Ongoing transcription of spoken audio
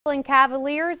Cleveland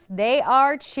Cavaliers, they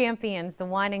are champions. The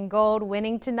wine and gold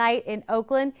winning tonight in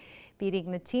Oakland,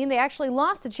 beating the team they actually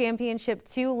lost the championship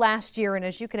to last year. And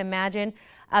as you can imagine,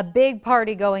 a big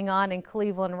party going on in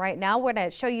Cleveland right now. We're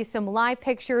going to show you some live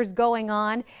pictures going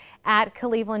on at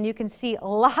Cleveland. You can see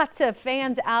lots of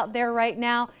fans out there right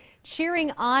now cheering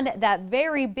on that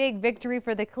very big victory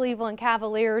for the Cleveland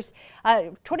Cavaliers.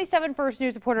 27 First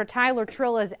News reporter Tyler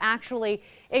Trill is actually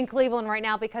in Cleveland right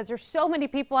now because there's so many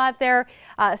people out there.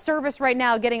 Service right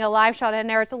now getting a live shot in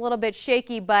there. It's a little bit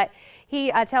shaky, but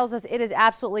he tells us it is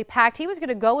absolutely packed. He was going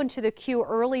to go into the queue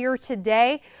earlier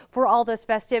today for all those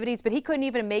festivities, but he couldn't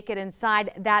even make it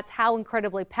inside. That's how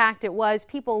incredibly packed it was.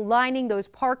 People lining those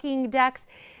parking decks,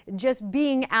 just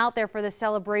being out there for the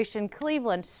celebration.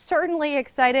 Cleveland certainly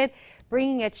excited,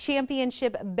 bringing a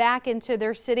championship back into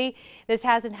their city. This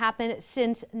hasn't happened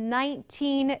since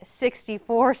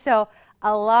 1964, so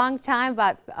a long time,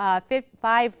 about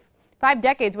five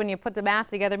decades when you put the math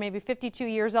together, maybe 52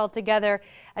 years altogether.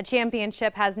 A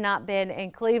championship has not been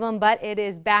in Cleveland, but it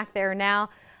is back there now.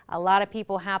 A lot of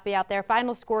people happy out there.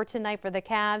 Final score tonight for the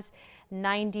Cavs,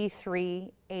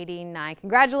 93-89.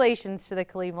 Congratulations to the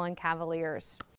Cleveland Cavaliers.